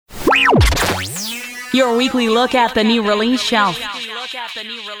Your weekly look at the new release shelf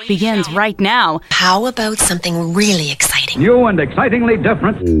begins right now. How about something really exciting? New and excitingly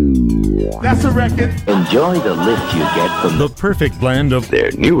different. That's a record. Enjoy the lift you get from the perfect blend of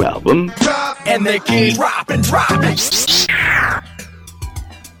their new album. And they keep dropping.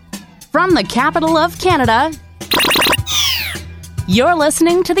 From the capital of Canada, you're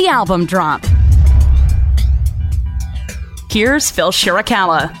listening to the Album Drop. Here's Phil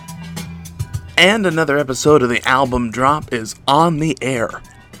Shirakawa. And another episode of the Album Drop is on the air.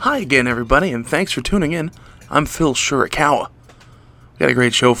 Hi again, everybody, and thanks for tuning in. I'm Phil Shirakawa. We got a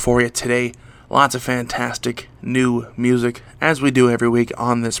great show for you today. Lots of fantastic new music, as we do every week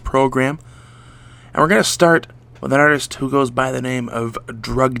on this program. And we're going to start with an artist who goes by the name of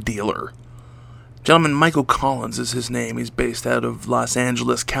Drug Dealer. Gentleman Michael Collins is his name. He's based out of Los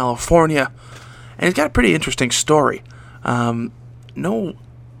Angeles, California. And he's got a pretty interesting story. No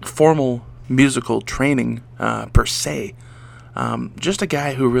formal musical training per se. Just a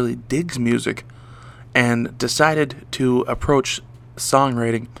guy who really digs music and decided to approach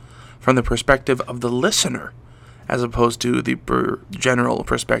songwriting from the perspective of the listener, as opposed to the general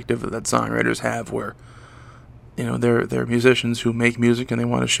perspective that songwriters have, where they're musicians who make music and they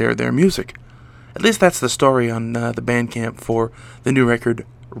want to share their music. At least that's the story on the Bandcamp for the new record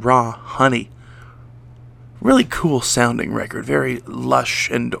Raw Honey. Really cool sounding record, very lush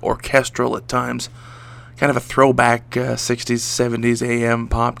and orchestral at times. Kind of a throwback 60s, 70s AM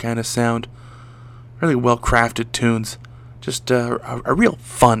pop kind of sound. Really well crafted tunes. Just a real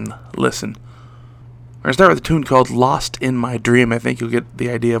fun listen. We're going to start with a tune called Lost in My Dream. I think you'll get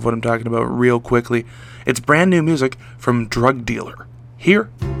the idea of what I'm talking about real quickly. It's brand new music from Drug Dealer, here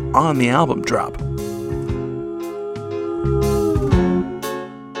on the Album Drop.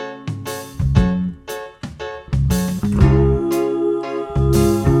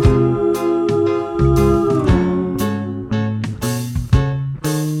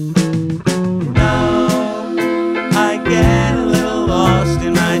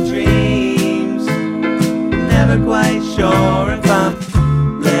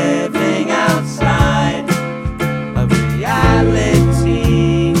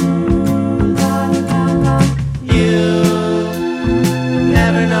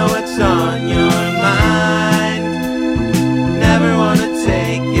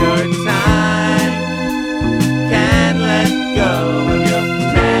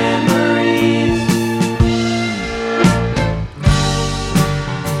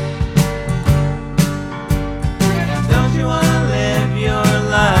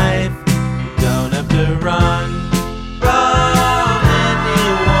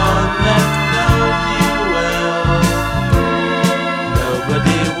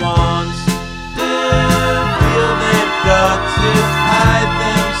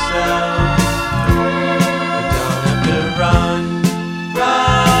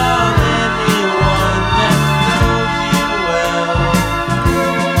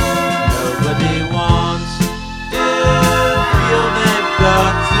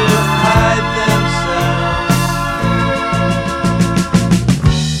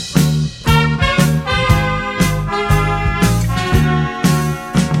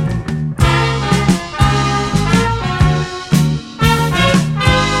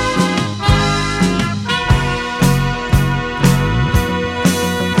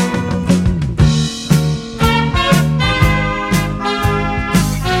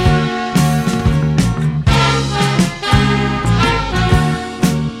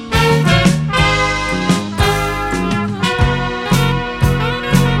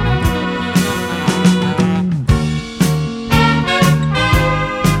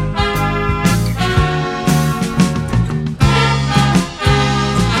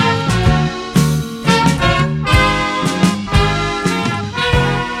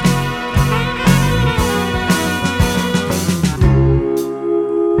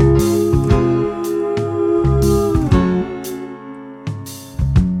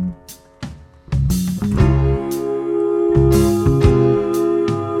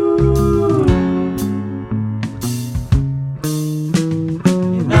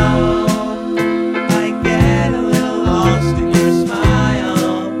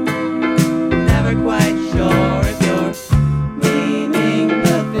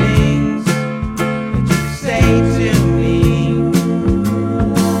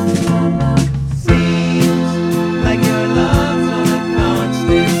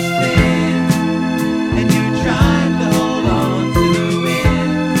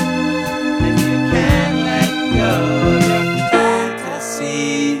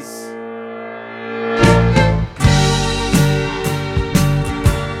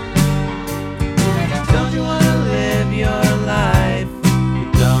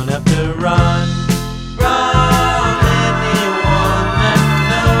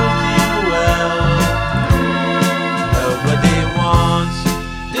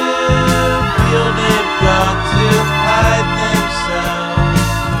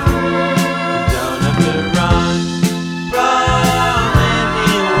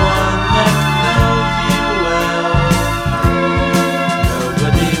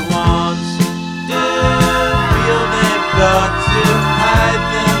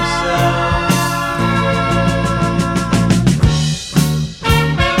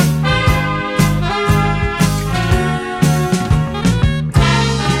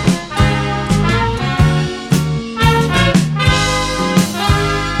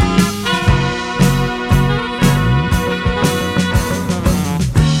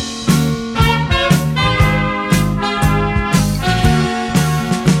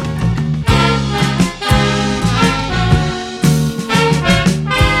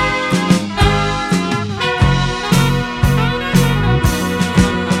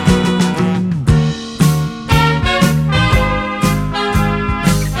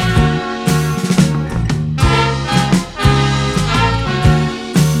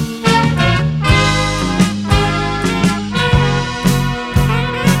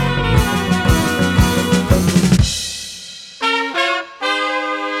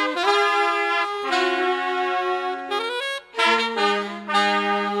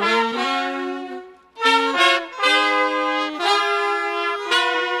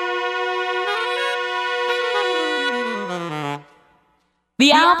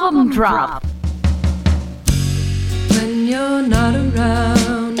 album drop. When you're not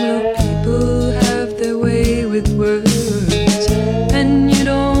around, well, people have their way with words, and you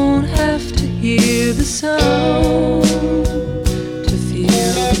don't have to hear the sound to feel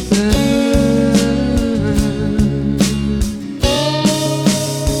the burn.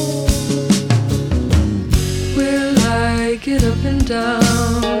 Well, I get up and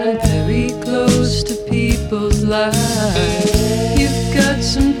down and very close to people's lives. You've got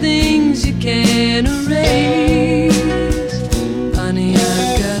some things you can't erase. Honey,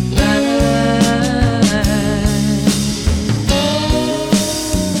 I've got mine.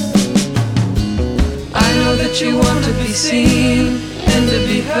 I know that you want to be seen and to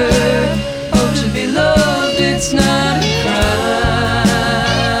be heard. Oh, to be loved, it's not a crime.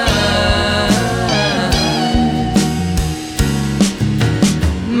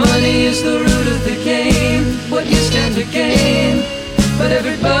 Money is the root of the game, what you stand to gain, but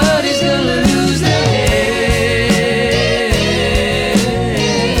everybody's gonna lose their heads.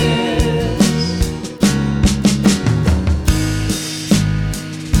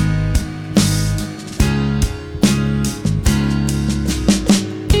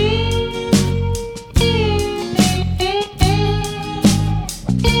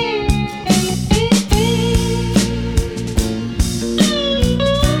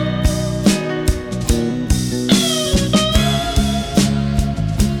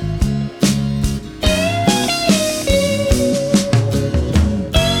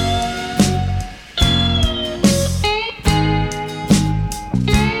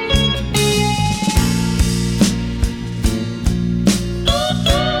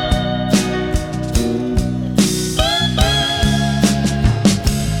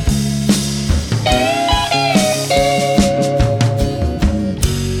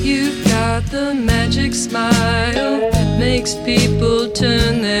 Smile that makes people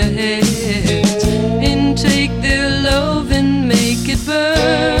turn their heads and take their love and make it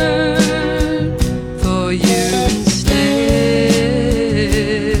burn for you instead.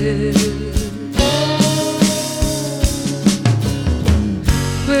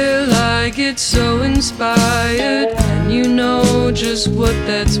 Well, I get so inspired, and you know just what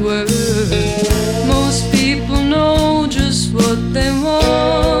that's worth. Most people know just what they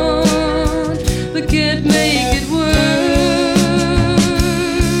want, but can't make it work.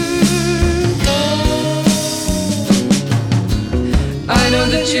 I know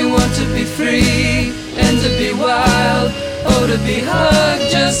that you want to be free and to be wild, oh, to be hugged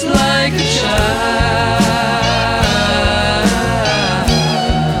just like a child.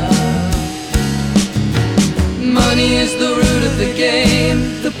 Money is the root of the game.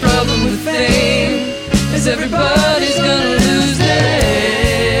 The problem with fame is everybody's gonna lose their head.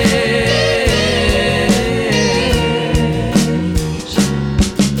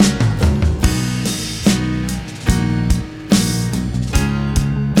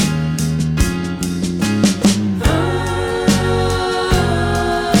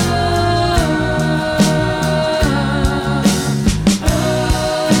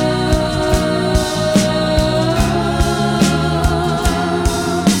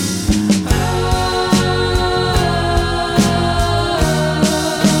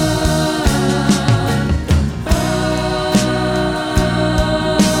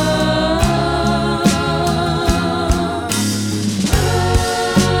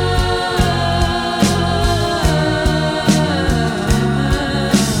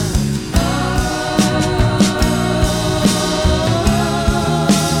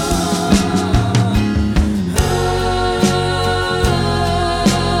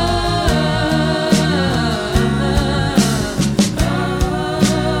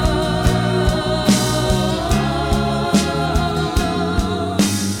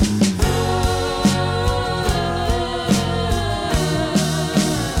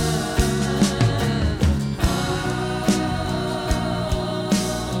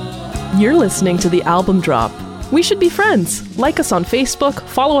 You're listening to The Album Drop. We should be friends. Like us on Facebook,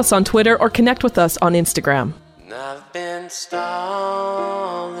 follow us on Twitter, or connect with us on Instagram. I've been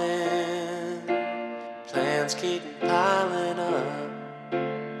stalling, plans keep piling up,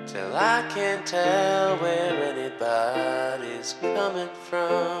 till I can't tell where anybody's coming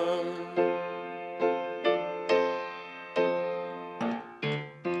from.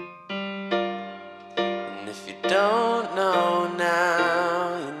 And if you don't know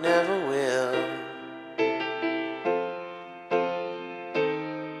now, you never will.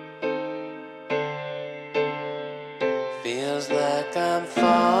 Feels like I'm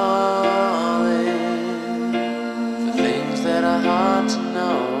falling for things that are hard to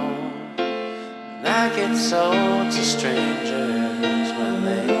know, and I get sold to strangers when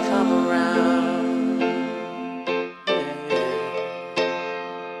they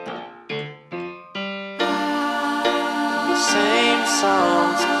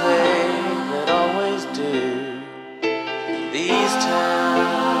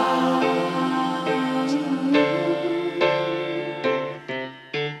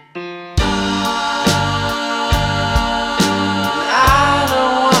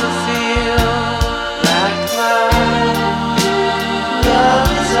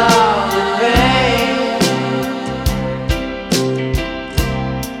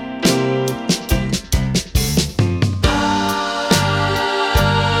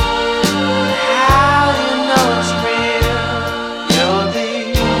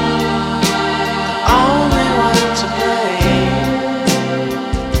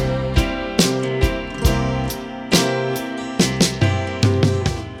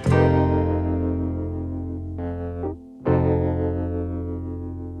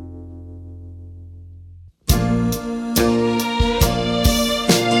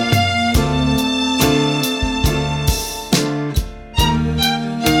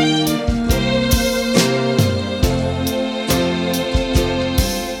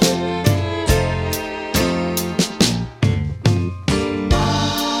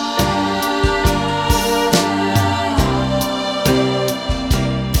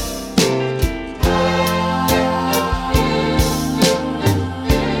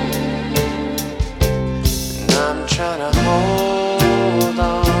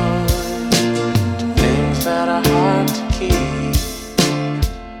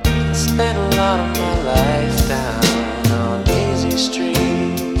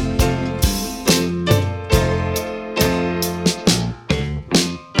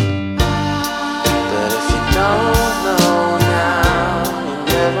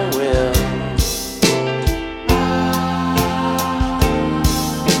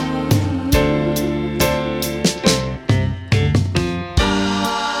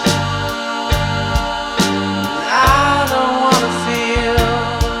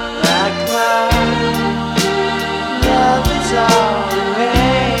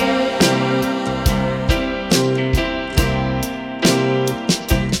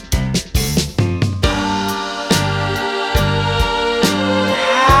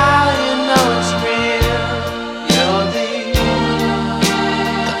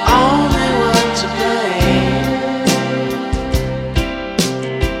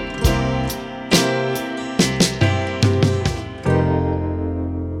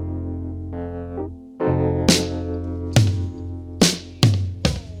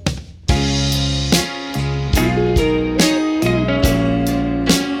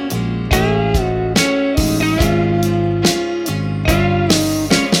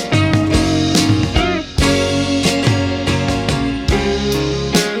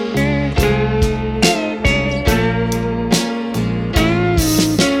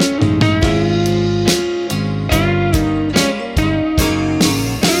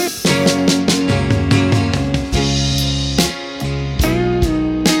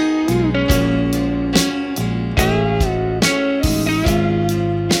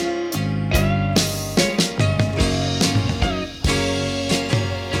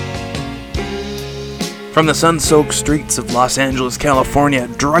From the sun-soaked streets of Los Angeles, California,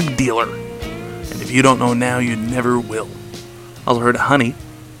 drug dealer. And if you don't know now, you never will. Also heard Honey,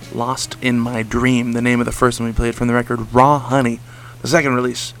 Lost in My Dream, the name of the first one we played from the record Raw Honey, the second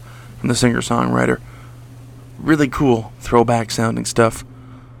release from the singer-songwriter. Really cool throwback sounding stuff.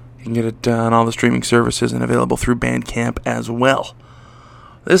 You can get it on all the streaming services and available through Bandcamp as well.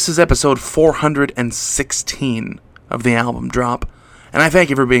 This is episode 416 of the album drop, and I thank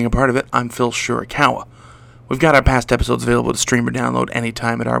you for being a part of it. I'm Phil Shirakawa. We've got our past episodes available to stream or download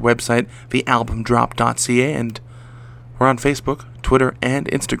anytime at our website, thealbumdrop.ca, and we're on Facebook, Twitter, and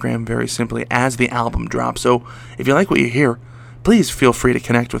Instagram very simply as The Album Drop. So if you like what you hear, please feel free to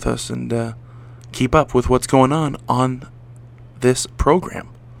connect with us and keep up with what's going on this program.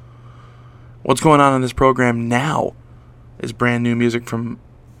 What's going on this program now is brand new music from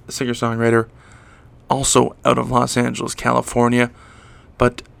a singer-songwriter also out of Los Angeles, California.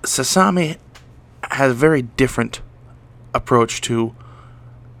 But Sasami has a very different approach to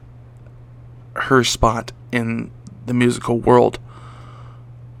her spot in the musical world.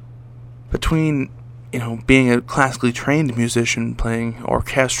 Between, being a classically trained musician playing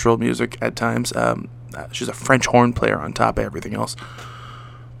orchestral music at times, she's a French horn player on top of everything else.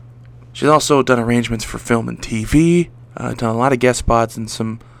 She's also done arrangements for film and TV, done a lot of guest spots in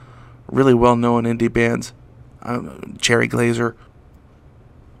some really well-known indie bands, Cherry Glazer,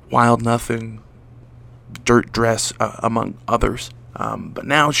 Wild Nothing, Dirt Dress, among others. But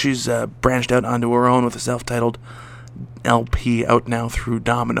now she's branched out onto her own with a self-titled LP out now through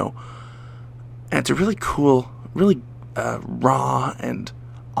Domino. And it's a really cool, really raw and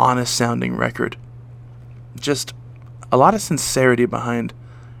honest-sounding record. Just a lot of sincerity behind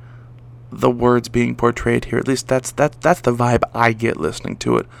the words being portrayed here. At least that's the vibe I get listening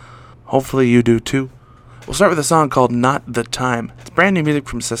to it. Hopefully you do too. We'll start with a song called Not the Time. It's brand new music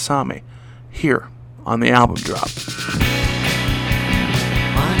from Sasami, here on the album drop. One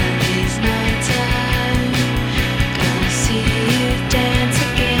of these nights I'm gonna see you dance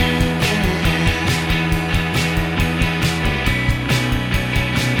again.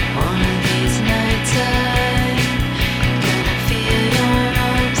 One of these nights I'm gonna feel your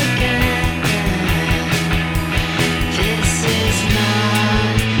arms again. This is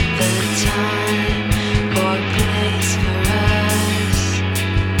not the time or place for us.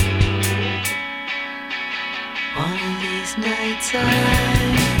 One of these nights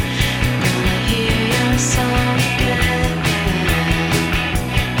I'm gonna hear your song again.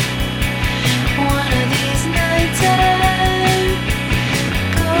 One of these nights I'm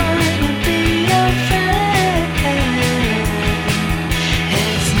gonna be your friend.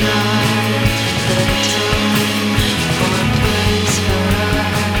 It's not the time or place for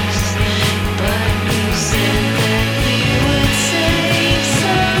us, but you said that we would save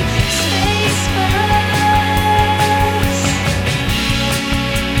some space for us.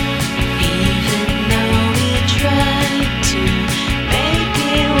 Even though we tried to make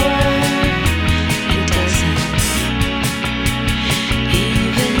it work, it doesn't.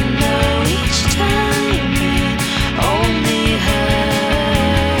 Even though each time it only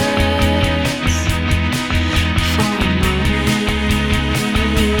hurts for a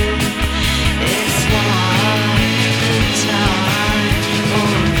moment. It's not the time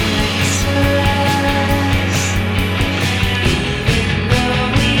or place for us. Even though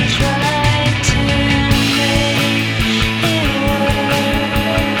we tried to make it work.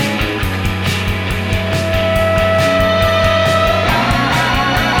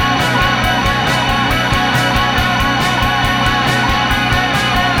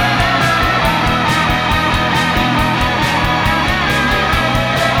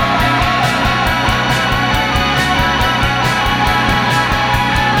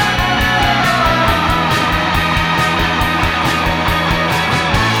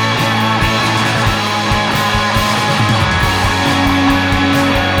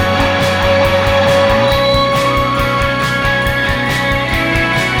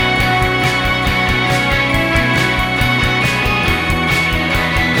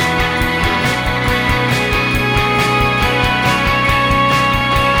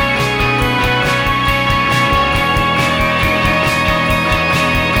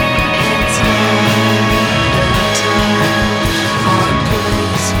 It's not the time or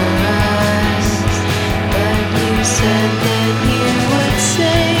place for us, but you said that you would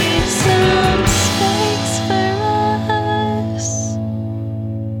save some space for us.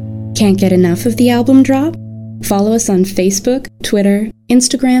 Can't get enough of the album drop? Follow us on Facebook, Twitter,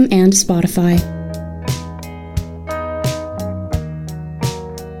 Instagram, and Spotify.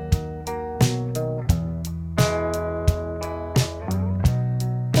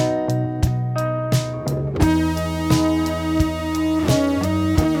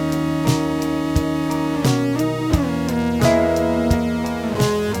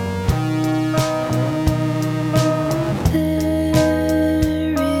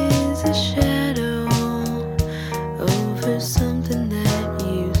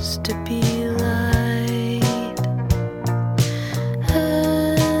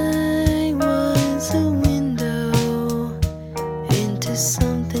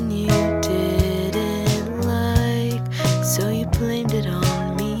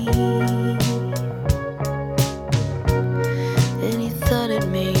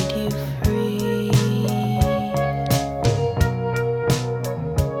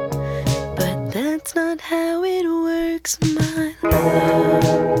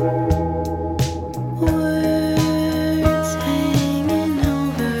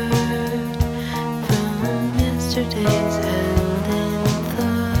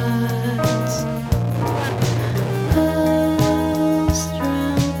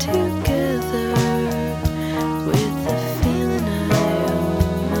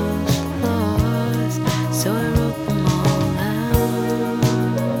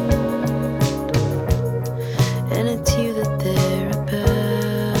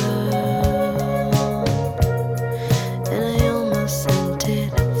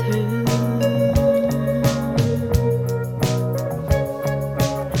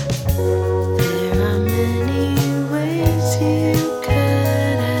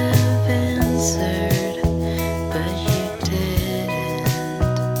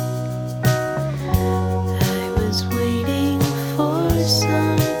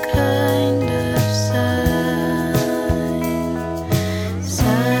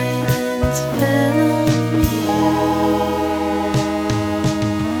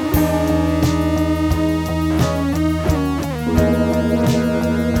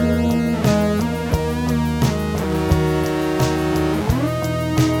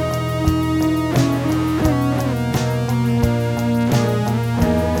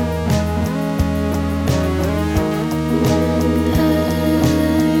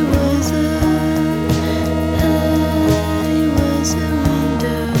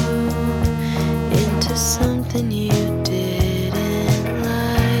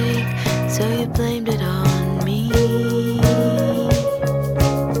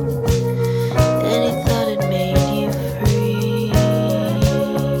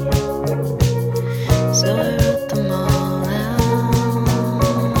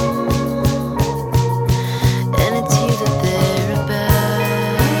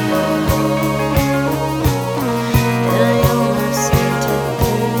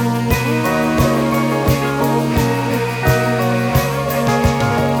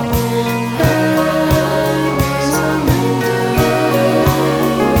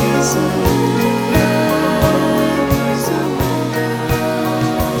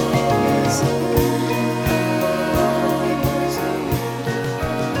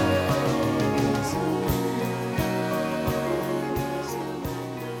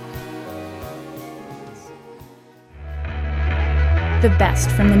 The best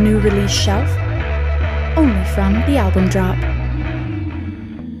from the new release shelf, only from the album drop.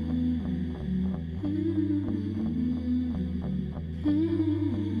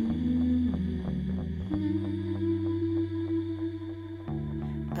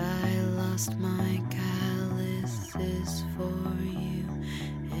 I lost my calluses for you,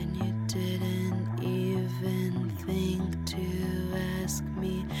 and you didn't even think to ask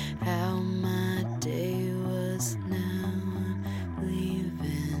me how my day was. Now I'm leaving.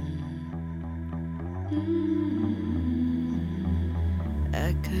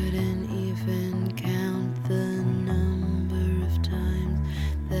 I couldn't even count the number of times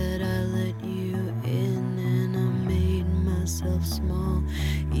that I let you in, and I made myself small,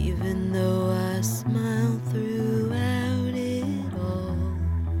 even though I smiled throughout it all.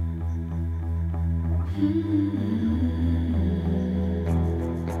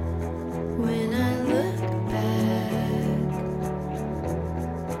 When I look back,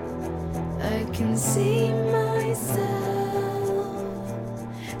 I can see myself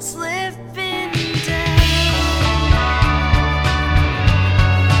slipping down.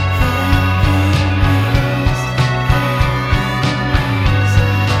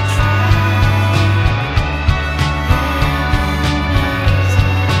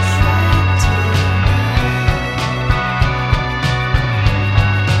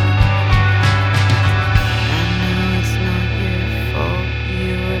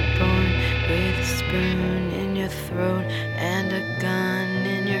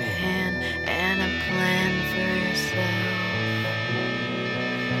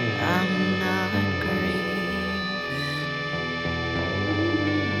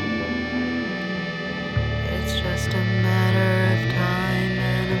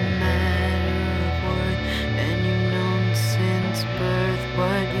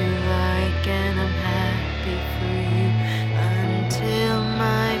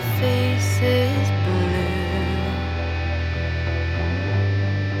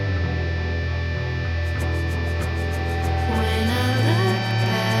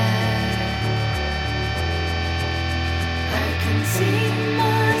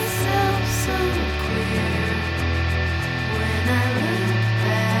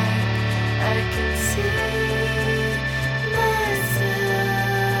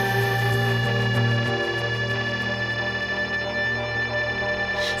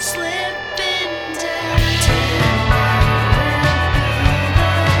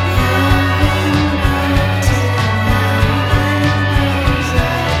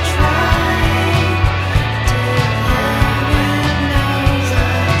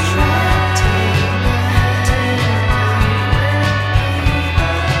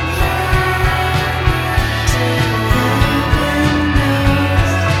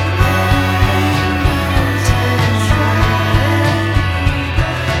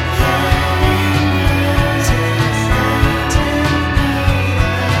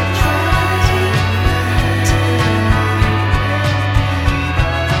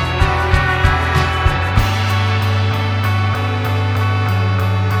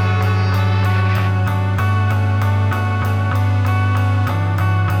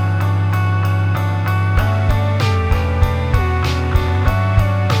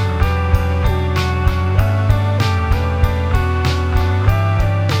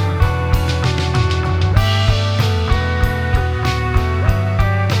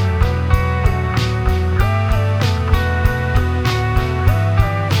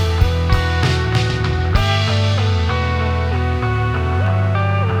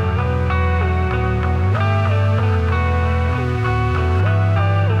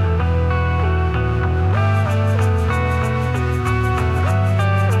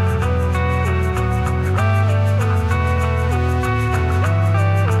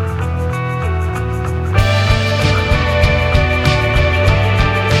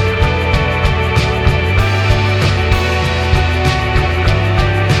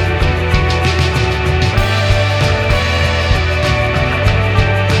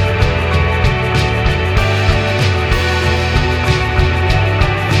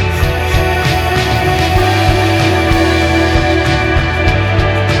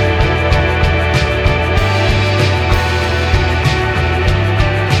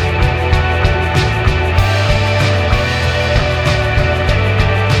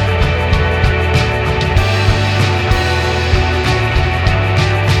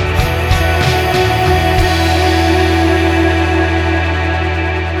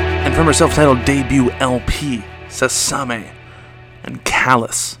 And from her self-titled debut LP, Sesame and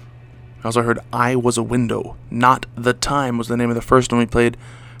Callous. I also heard I Was a Window. Not the Time was the name of the first one we played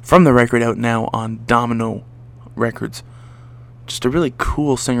from the record, out now on Domino Records. Just a really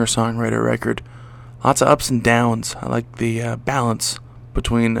cool singer-songwriter record. Lots of ups and downs. I like the balance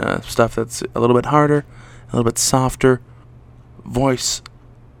between stuff that's a little bit harder, a little bit softer. Voice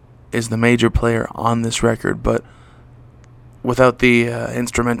is the major player on this record, but without the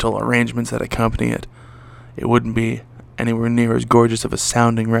instrumental arrangements that accompany it, it wouldn't be anywhere near as gorgeous of a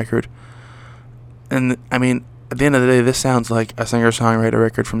sounding record. And, I mean, at the end of the day, this sounds like a singer-songwriter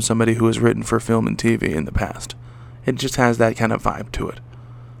record from somebody who has written for film and TV in the past. It just has that kind of vibe to it.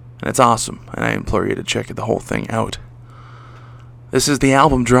 And it's awesome, and I implore you to check the whole thing out. This is the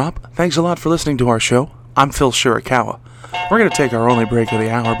Album Drop. Thanks a lot for listening to our show. I'm Phil Shirakawa. We're going to take our only break of the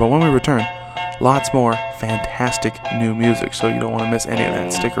hour, but when we return, lots more fantastic new music, so you don't want to miss any of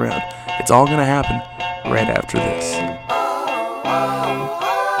that. Stick around. It's all going to happen right after this.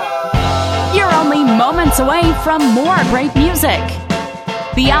 You're only moments away from more great music.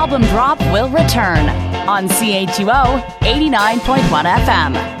 The Album Drop will return on CHUO 89.1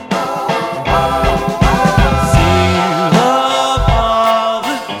 FM.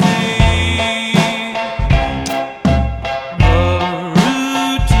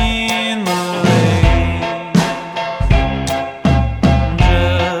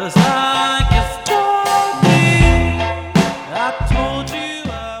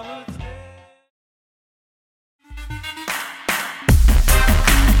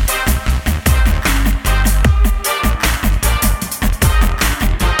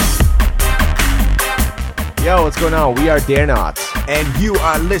 Yo, what's going on? We are Dare Knots. And you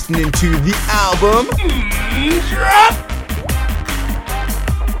are listening to the Album Drop.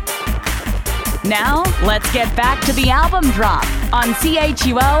 Now, let's get back to the Album Drop on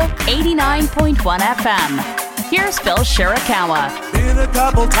CHUO 89.1 FM. Here's Phil Shirakawa. Been a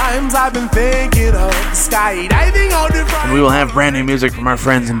couple times I've been thinking of skydiving on the front. And we will have brand new music from our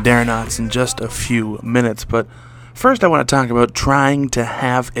friends in Dare Knots in just a few minutes, but first I want to talk about Trying to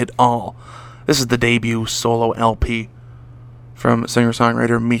Have It All. This is the debut solo LP from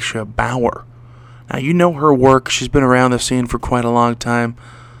singer-songwriter Misha Bauer. Now, you know her work. She's been around the scene for quite a long time.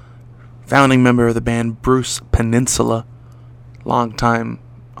 Founding member of the band Bruce Peninsula. Long-time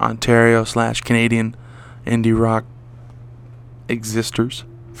Ontario/Canadian indie rock existers,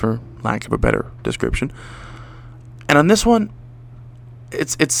 for lack of a better description. And on this one,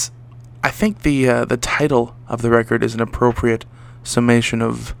 it's I think the title of the record is an appropriate summation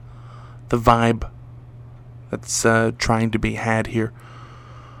of the vibe that's trying to be had here.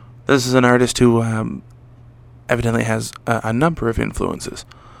 This is an artist who evidently has a number of influences,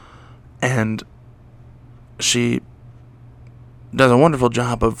 and she does a wonderful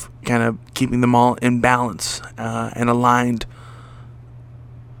job of kind of keeping them all in balance and aligned,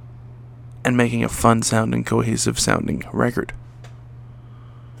 and making a fun-sounding, cohesive-sounding record.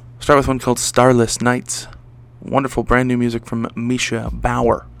 Start with one called Starless Nights. Wonderful brand new music from Misha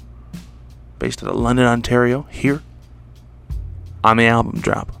Bauer, based out of London, Ontario, here on the Album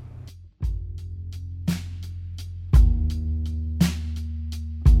Drop.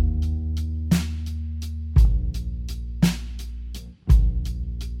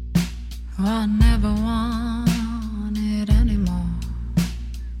 I never wanted any more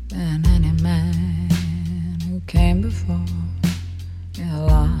than any man who came before. Yeah,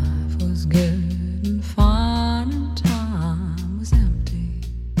 life was good and fine and time was empty.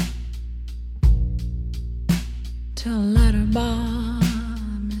 Till later by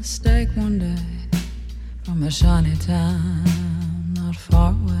mistake one day, from a shiny town not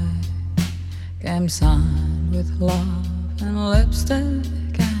far away, came signed with love and lipstick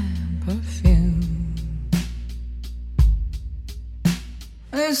and perfume.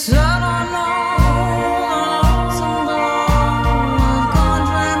 They said I know some glow of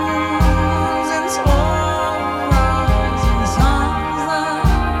country moons and slow rising suns that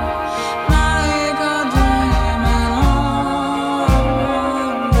make a dream and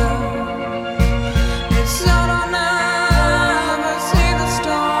wonder. They said I never see the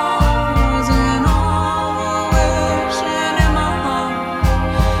stars, and all the wishing in my heart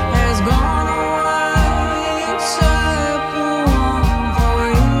has gone away except the one for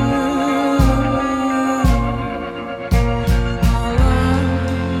you.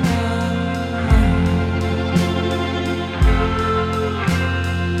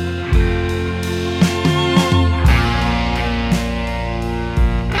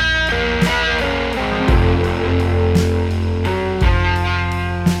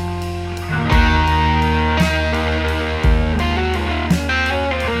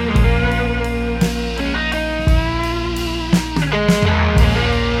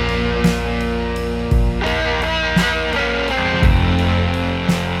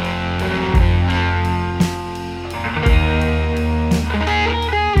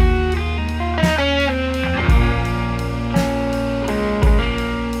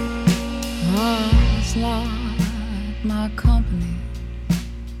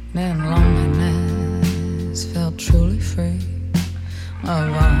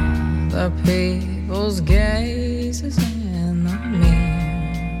 other people's gazes in the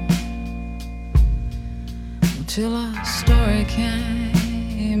mirror, till a story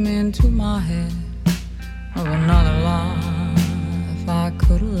came into my head of another life I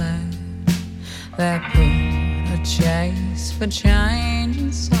could have led, that put a chase for change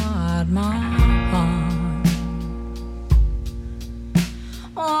inside my heart.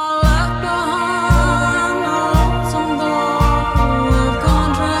 Oh, left behind a lonesome glow of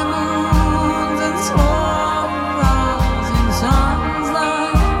contract moons and slow rising suns,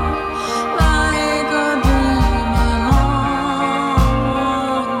 like a dreaming long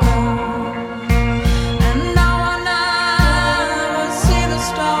ago. And now I never see the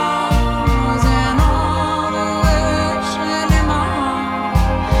stars, and all the wishing in my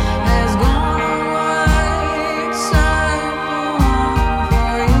heart has gone away, except the one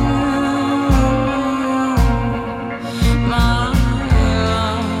for you, my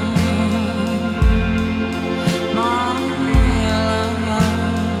love,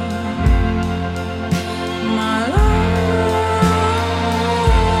 my love.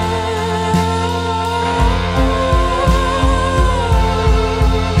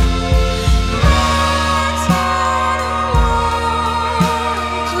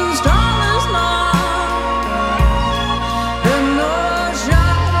 Starless night, in the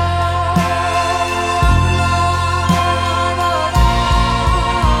shadow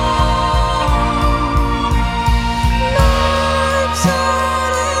nights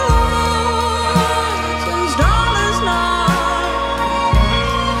and starless night,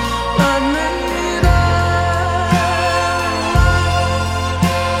 let me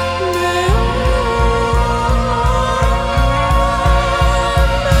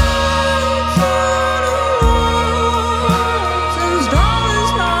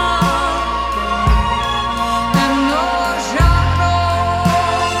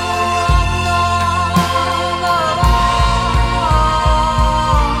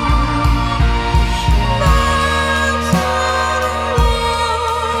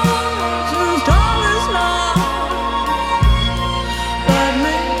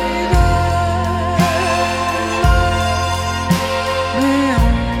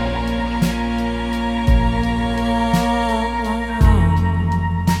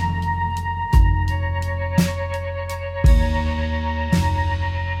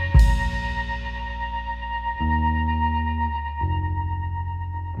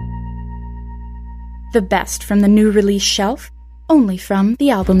The best from the new release shelf, only from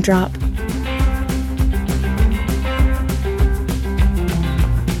the album drop.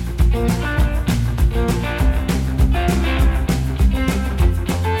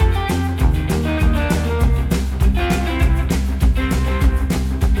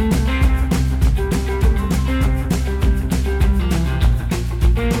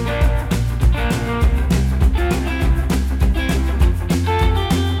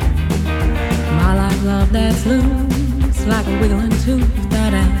 My life love that flutes like a wiggling tooth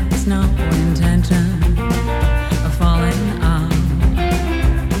that has no intention of falling out.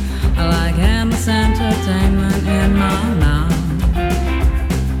 I like endless entertainment in my mouth.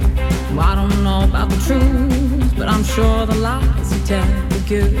 Well, I don't know about the truth, but I'm sure the lies you tell with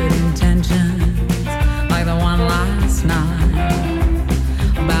good intentions, like the one last night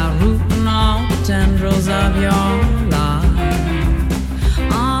about rooting all the tendrils of your life.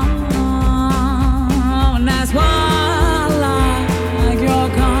 And that's why I like your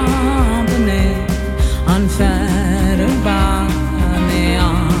company, unfettered by the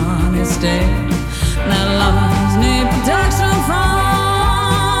honesty that lovers need protection from,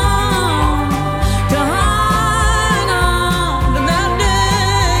 to hang on to their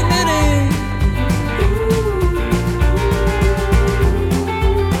dignity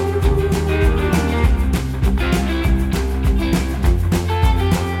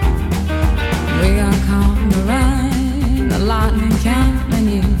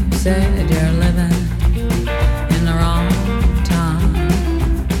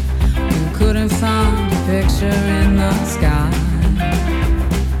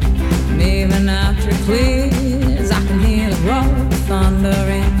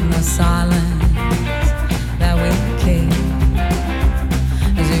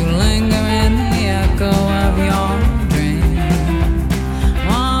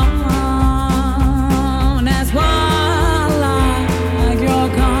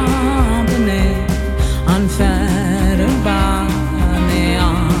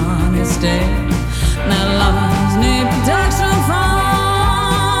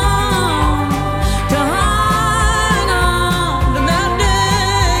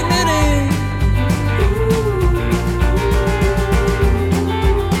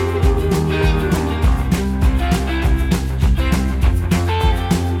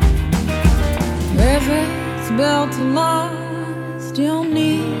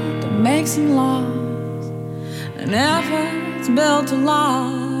chasing loss, and if it's built to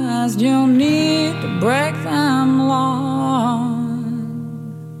last, you'll need to break them lost.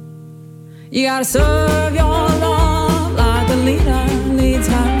 You gotta serve your love like the leader leads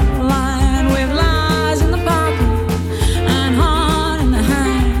her line, with lies in the pocket and heart in the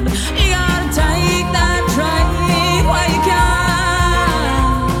hand. You gotta take that trade where you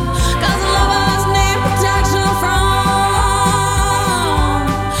can, 'cause lovers need protection from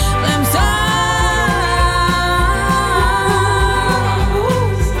themselves.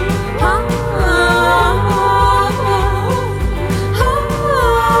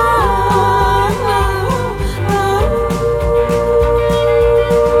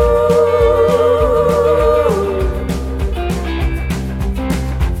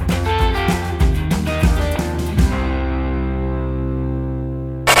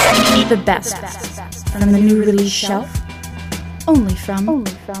 The best from the new release shelf, only from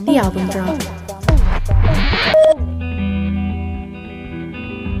the album drop.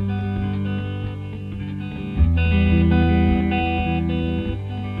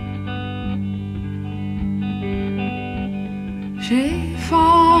 She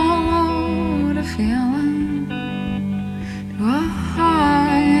followed a feeling to a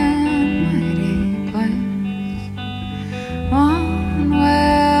high and mighty place, one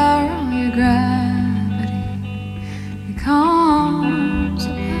where all your gravity becomes a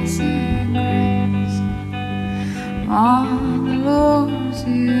blessing grace, one that lures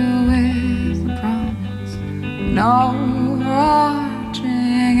you with the promise of no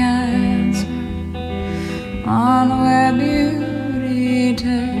overarching answer, one where beauty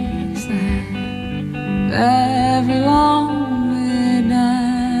takes the hand of every lonely dancer.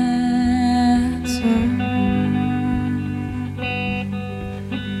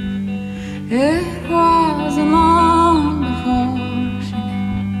 It wasn't long before she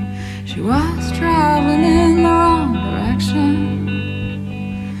knew she was traveling in the wrong direction,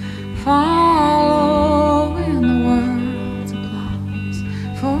 following the world's applause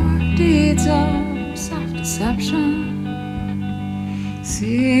for deeds of self-deception,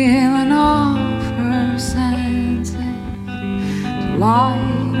 sealing off her senses to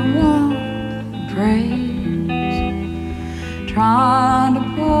light and warmth and praise, trying to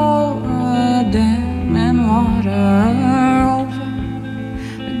pour a dam and water over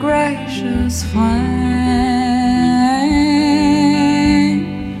the gracious flame.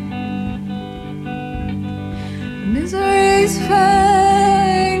 Misery's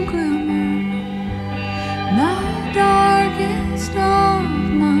faint glimmer, the darkest of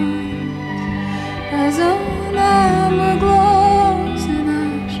minds, as an ember glows in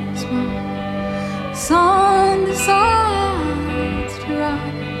ashes while the sun decides to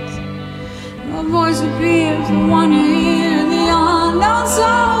rise. A voice appears, the one you hear, the unknown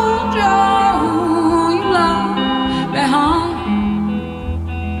soldier you left behind,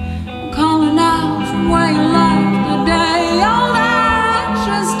 calling out from where you left the day old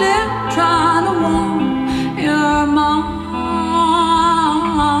ashes, still trying to warm your mind.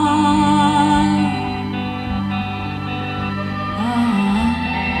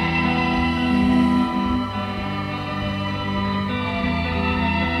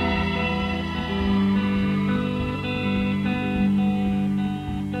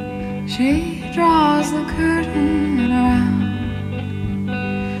 She draws the curtain around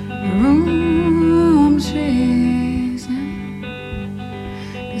the room she's in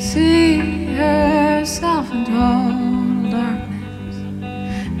to see herself in total darkness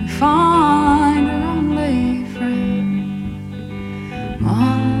and find her only friend,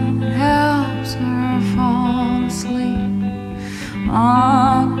 one that helps her fall asleep,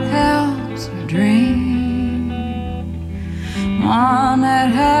 one that helps her dream, one that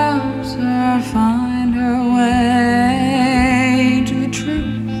helps her find her way to the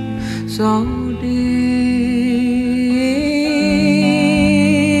truth so deep.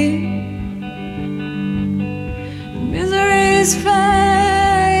 Misery's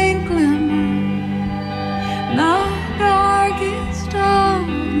faint glimmer, the darkest of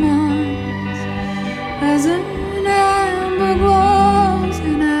minds, as an ember glows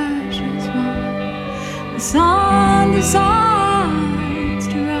in ashes while the sun decides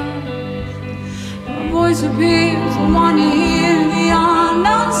to rise. A voice appears, the one you hear, the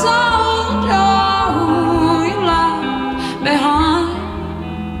unknown soldier you left behind,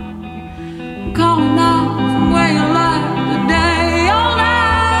 calling out from where you left the day old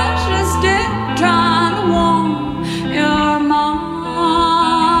ashes, still trying to warm your mind.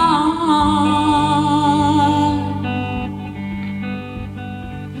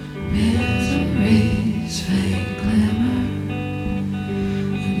 Misery's faint glimmer,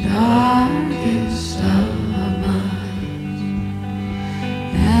 the dark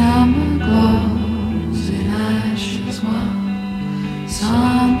while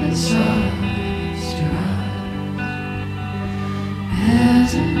sun besides to rise.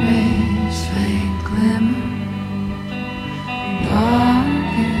 As it rains, faint glimmer,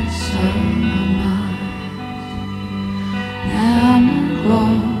 darkest of my mind. Now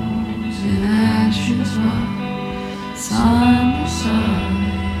glows in ashes while sun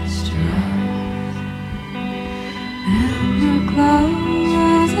decides to rise. Now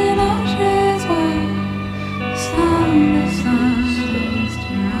glows in ashes while sun decides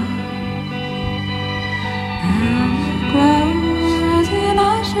to rise. Now glows in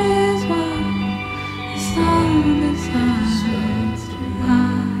ashes while sun decides to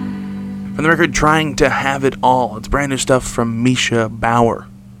rise. From the record Trying to Have It All, it's brand new stuff from Misha Bauer.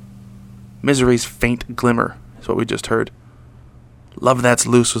 Misery's Faint Glimmer is what we just heard. Love That's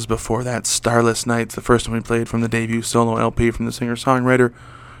Loose was before that. Starless Nights, the first one we played from the debut solo LP from the singer-songwriter,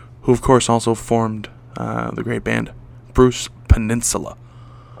 who of course also formed the great band Bruce Peninsula.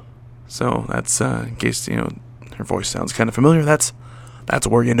 So that's, in case, her voice sounds kind of familiar, that's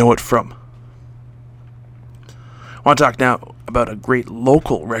where you know it from. I want to talk now about a great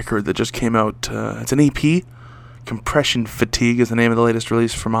local record that just came out. It's an EP. Compression Fatigue is the name of the latest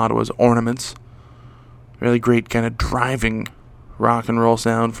release from Ottawa's Ornaments. Really great kind of driving rock and roll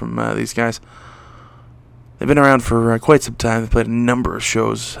sound from these guys. They've been around for quite some time. They've played a number of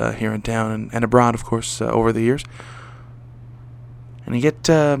shows here in town and abroad, of course, over the years. And you get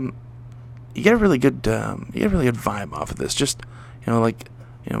a really good vibe off of this. Just the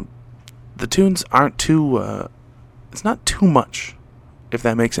tunes aren't too. It's not too much, if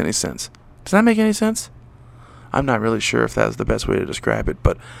that makes any sense. Does that make any sense? I'm not really sure if that's the best way to describe it,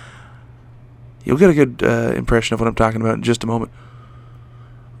 but you'll get a good impression of what I'm talking about in just a moment.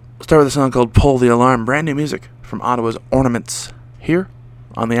 We'll start with a song called Pull the Alarm, brand new music from Ottawa's Ornaments, here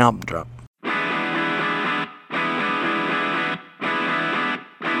on the Album Drop.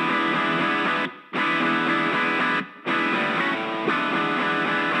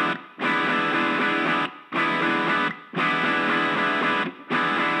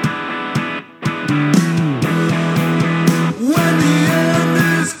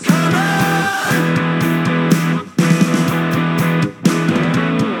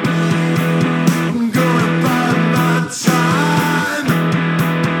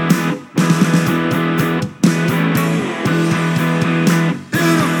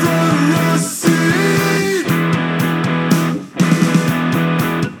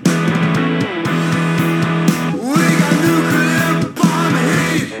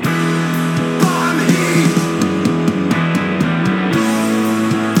 Bomb heat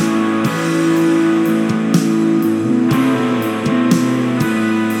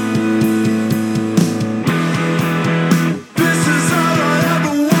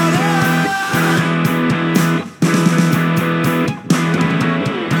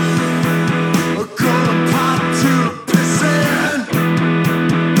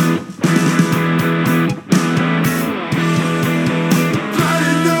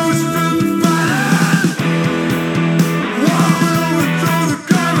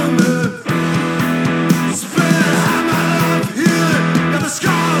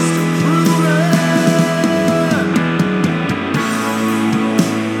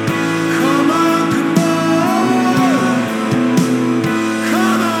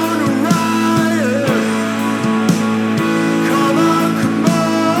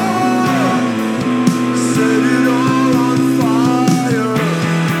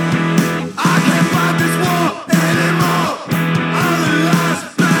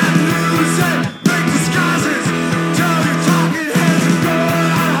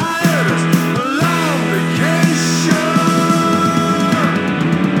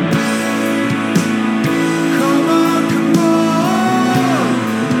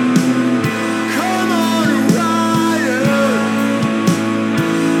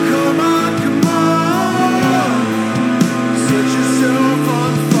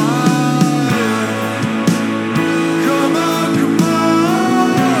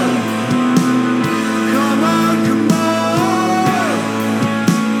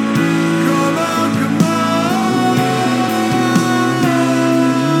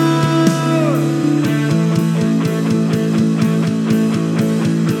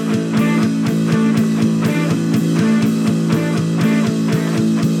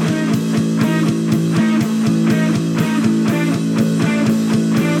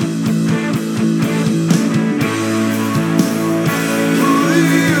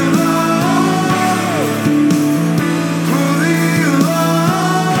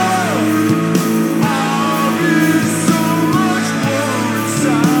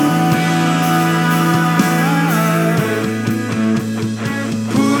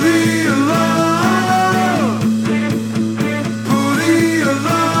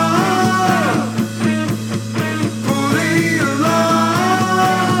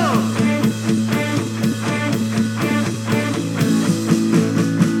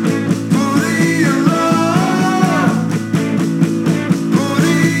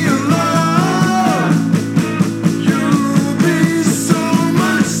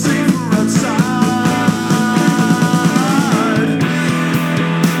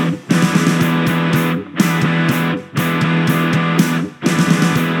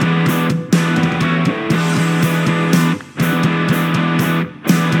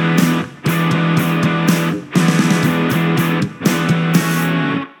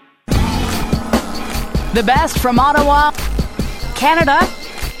The best from Ottawa, Canada,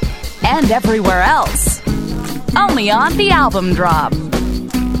 and everywhere else. Only on The Album Drop.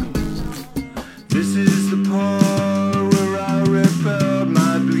 This is the part where I rip out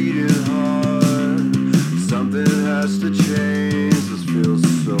my bleeding heart. Something has to change, this feels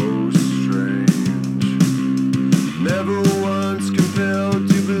so strange. Never once compelled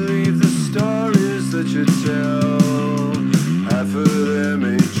to believe the stories that you tell. Half of them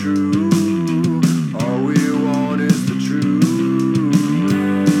ain't true. All we want is the truth.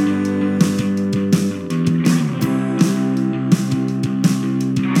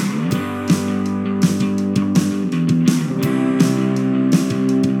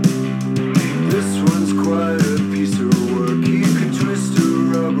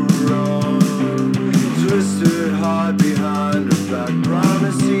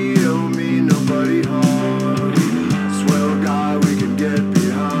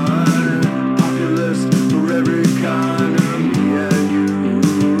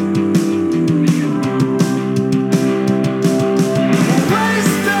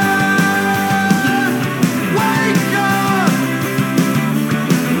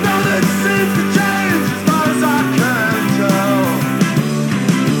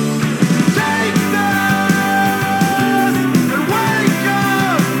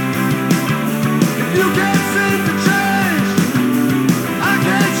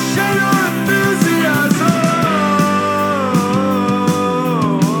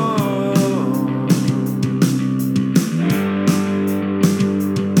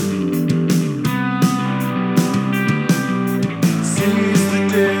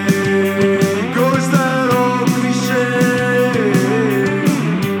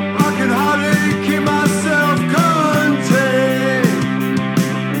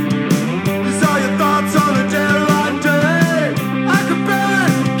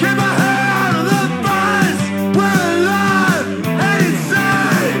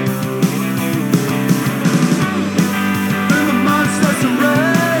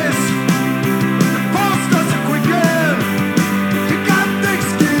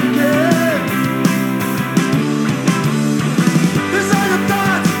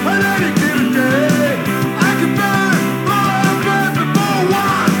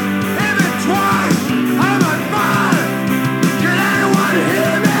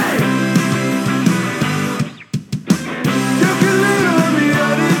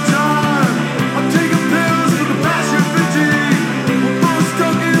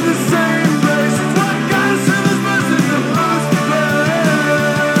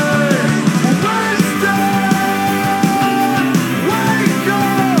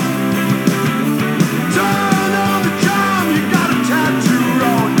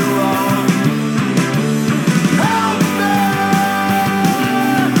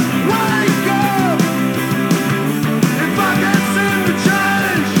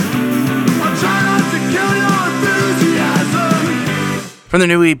 From the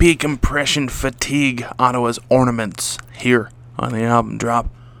new EP, Compression Fatigue, Ottawa's Ornaments, here on The Album Drop.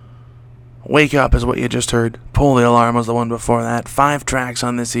 Wake Up is what you just heard. Pull the Alarm was the one before that. 5 tracks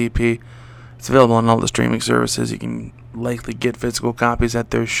on this EP. It's available on all the streaming services. You can likely get physical copies at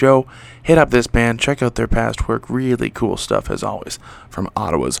their show. Hit up this band. Check out their past work. Really cool stuff, as always, from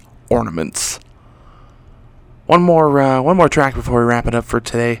Ottawa's Ornaments. One more track before we wrap it up for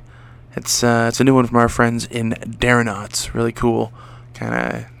today. It's a new one from our friends in Darenauts. Really cool. Kind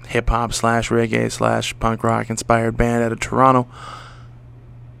of hip-hop / reggae / punk rock inspired band out of Toronto.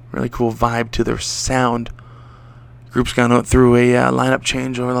 Really cool vibe to their sound. Group's gone through a lineup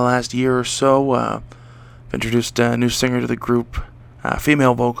change over the last year or so. Introduced a new singer to the group,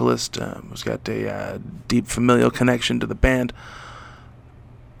 female vocalist who's got a deep familial connection to the band.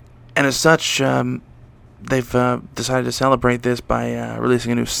 And as such, they've decided to celebrate this by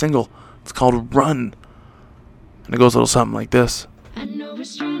releasing a new single. It's called Run. And it goes a little something like this. I know we're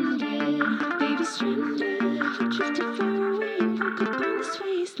stranded, baby stranded. Drifted far away, woke up on this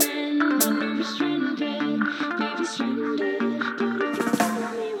wasteland. I know we're stranded, baby stranded. But if you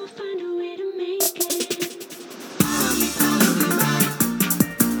follow me, we'll find a way to make it. Follow me right. Follow me right.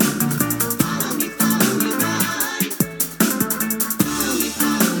 Follow me right.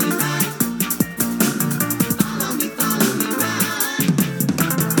 Follow me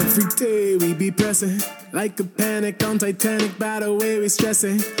right. Every day we be pressing like a panic on Titanic, by the way we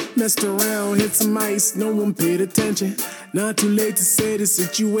stressing. Messed around, hit some ice, no one paid attention. Not too late to say the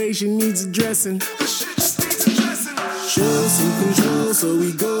situation needs addressing. The shit just needs addressing. Show some control so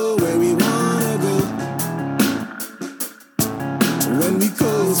we go where we wanna go. When we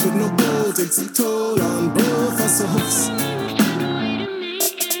coast with no goal, takes a toll on both ourselves.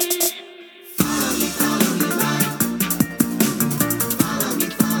 Follow me, follow me.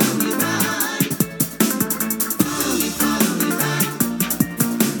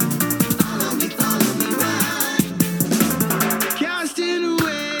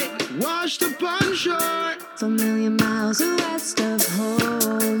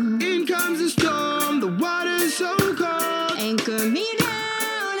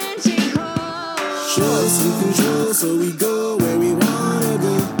 Show us some control so we go where we wanna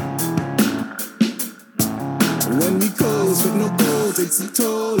go. When we close with no goal, takes a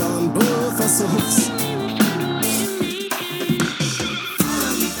toll on both our souls.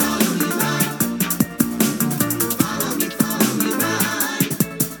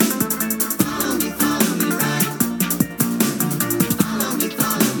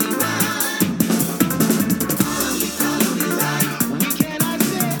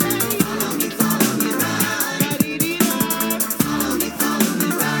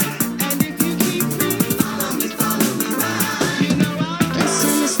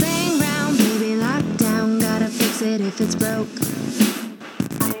 If it's broke,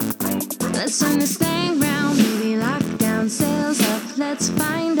 let's turn this thing round, baby. Lockdown, sails up. Let's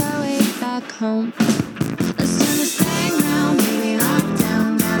find our way back home. Let's turn this thing round, baby.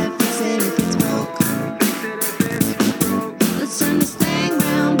 Lockdown, gotta fix it if it's broke. Let's turn this thing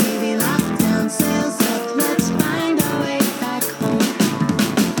round, baby. Lockdown, sails up. Let's find our way back home.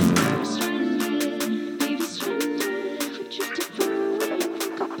 Baby, stranded, we drifted far away,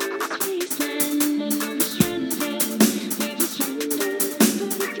 woke up in this wasteland, and now we're stranded.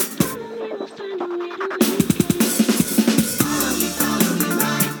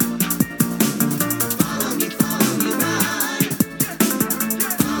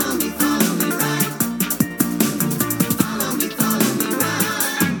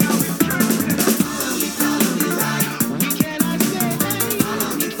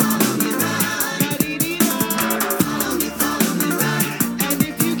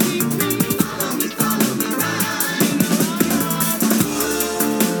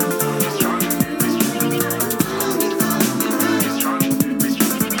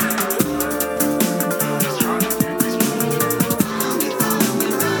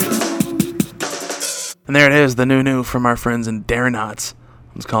 And there it is, the new from our friends in Darenauts.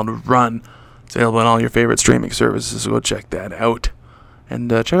 It's called Run. It's available on all your favorite streaming services, so go check that out. And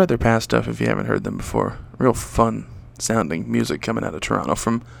check out their past stuff if you haven't heard them before. Real fun sounding music coming out of Toronto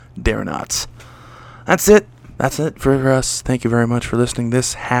from Darenauts. That's it. That's it for us. Thank you very much for listening.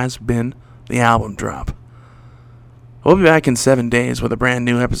 This has been The Album Drop. We'll be back in 7 days with a brand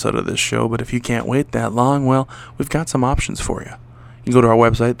new episode of this show, but if you can't wait that long, well, we've got some options for you. You can go to our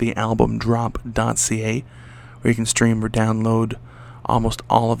website, thealbumdrop.ca, where you can stream or download almost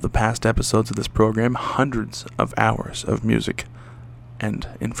all of the past episodes of this program, hundreds of hours of music and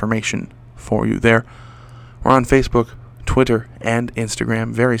information for you there. We're on Facebook, Twitter, and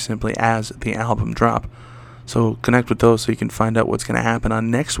Instagram, very simply as The Album Drop. So connect with those so you can find out what's going to happen on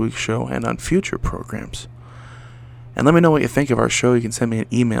next week's show and on future programs. And let me know what you think of our show. You can send me an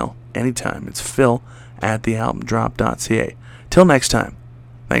email anytime. It's phil@thealbumdrop.ca. Till next time,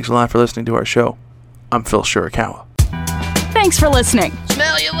 thanks a lot for listening to our show. I'm Phil Shirakawa. Thanks for listening.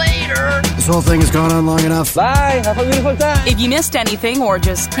 Smell you later. This whole thing has gone on long enough. Bye. Have a beautiful time. If you missed anything or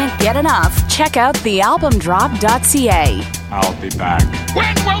just can't get enough, check out thealbumdrop.ca. I'll be back.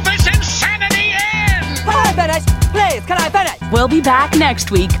 When will this insanity end? Can I finish? Please, can I finish? We'll be back next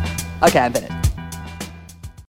week. Okay, I'm finished.